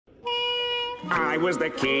I was the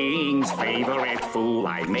king's favorite fool.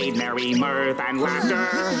 I made merry mirth and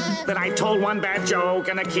laughter. Then I told one bad joke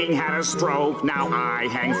and the king had a stroke. Now I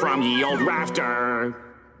hang from ye old rafter.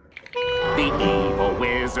 The evil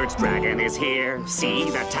wizard's dragon is here. See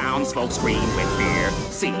the townsfolk scream with fear.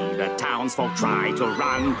 See the townsfolk try to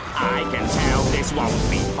run. I can tell this won't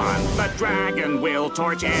be fun. The dragon will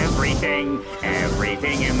torch everything,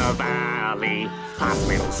 everything in the valley.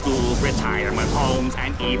 Hospitals, schools, retirement homes,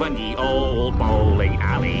 and even the old bowling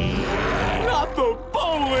alley. Not the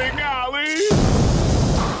bowling alley!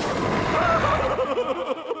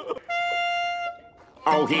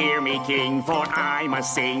 Oh, hear me, king, for I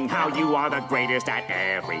must sing how you are the greatest at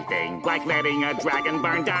everything. Like letting a dragon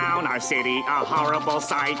burn down our city, a horrible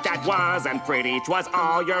sight that wasn't pretty. 'Twas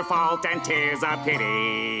all your fault and 'tis a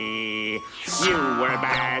pity. You were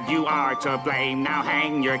bad, you are to blame. Now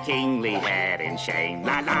hang your kingly head in shame.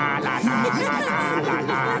 La la la la la la la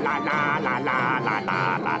la la la la la la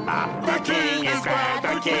la la la. The king is bad,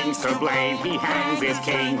 the king's to blame. He hangs his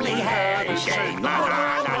kingly head in shame. La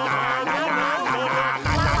la la la la la.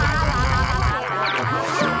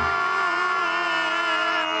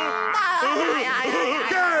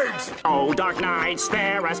 Oh, dark knight,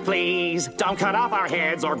 spare us, please. Don't cut off our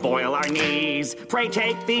heads or boil our knees. Pray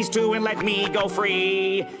take these two and let me go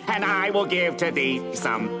free, and I will give to thee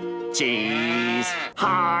some cheese.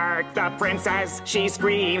 Hark, the princess, she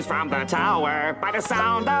screams from the tower. By the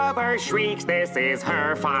sound of her shrieks, this is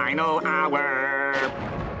her final hour.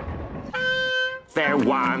 There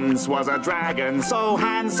once was a dragon so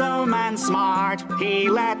handsome and smart. He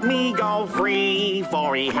let me go free,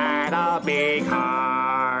 for he had a big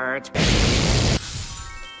heart.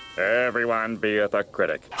 Everyone beeth a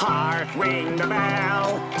critic. Hark, ring the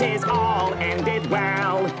bell, 'tis all ended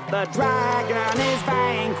well. The dragon is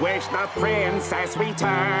vanquished, the princess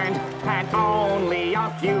returned, and only a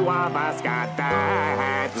few of us got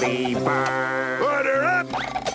badly burned.